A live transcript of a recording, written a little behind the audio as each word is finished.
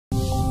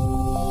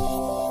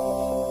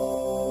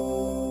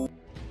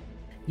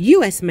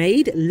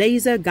US-made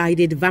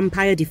laser-guided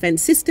Vampire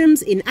defense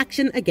systems in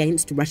action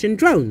against Russian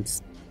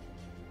drones.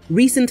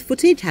 Recent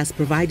footage has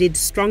provided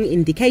strong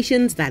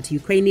indications that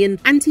Ukrainian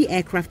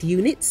anti-aircraft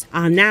units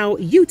are now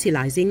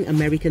utilizing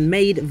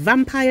American-made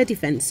Vampire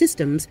defense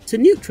systems to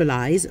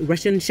neutralize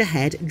Russian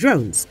Shahed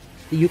drones.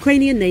 The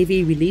Ukrainian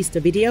Navy released a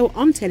video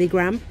on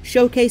Telegram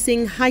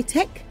showcasing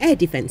high-tech air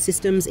defense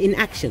systems in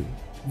action.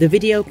 The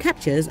video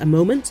captures a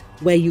moment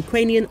where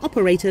Ukrainian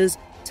operators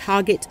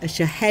target a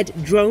Shahed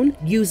drone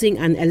using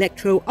an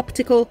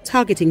electro-optical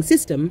targeting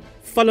system,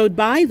 followed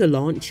by the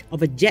launch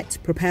of a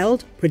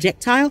jet-propelled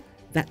projectile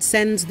that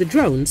sends the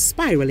drone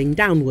spiraling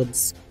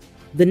downwards.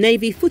 The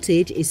Navy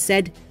footage is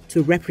said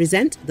to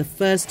represent the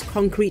first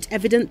concrete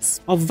evidence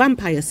of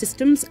Vampire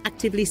systems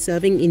actively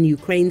serving in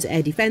Ukraine's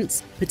air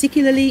defense,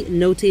 particularly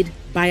noted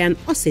by an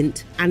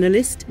OSINT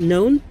analyst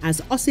known as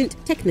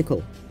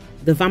OSINTtechnical.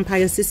 The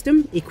Vampire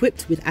system,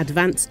 equipped with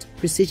advanced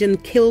precision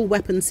kill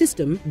weapon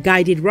system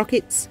guided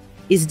rockets,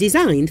 is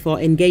designed for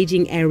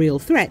engaging aerial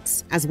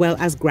threats as well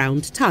as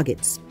ground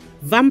targets.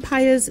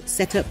 Vampire's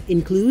setup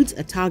includes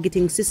a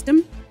targeting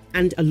system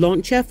and a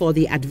launcher for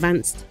the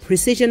advanced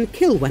precision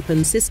kill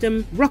weapon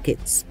system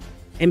rockets,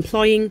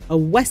 employing a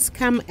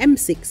WESCAM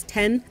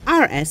MX-10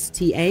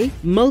 RSTA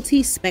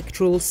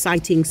multispectral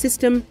sighting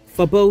system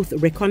for both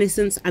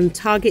reconnaissance and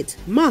target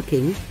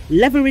marking,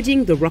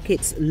 leveraging the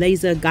rocket's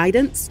laser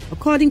guidance,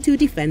 according to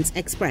Defense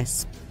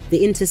Express.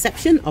 The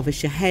interception of a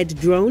Shahed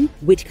drone,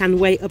 which can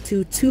weigh up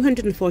to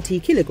 240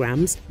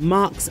 kilograms,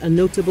 marks a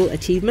notable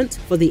achievement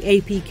for the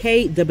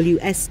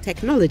APKWS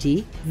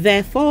technology.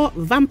 Therefore,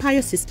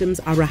 Vampire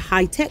systems are a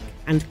high-tech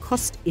and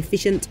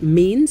cost-efficient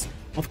means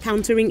of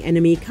countering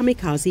enemy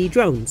kamikaze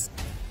drones.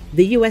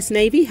 The US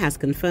Navy has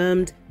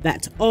confirmed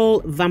that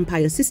all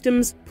Vampire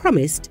systems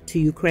promised to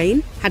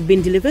Ukraine had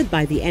been delivered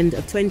by the end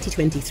of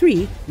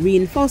 2023,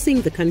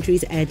 reinforcing the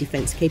country's air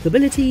defense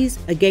capabilities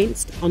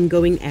against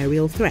ongoing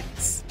aerial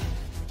threats.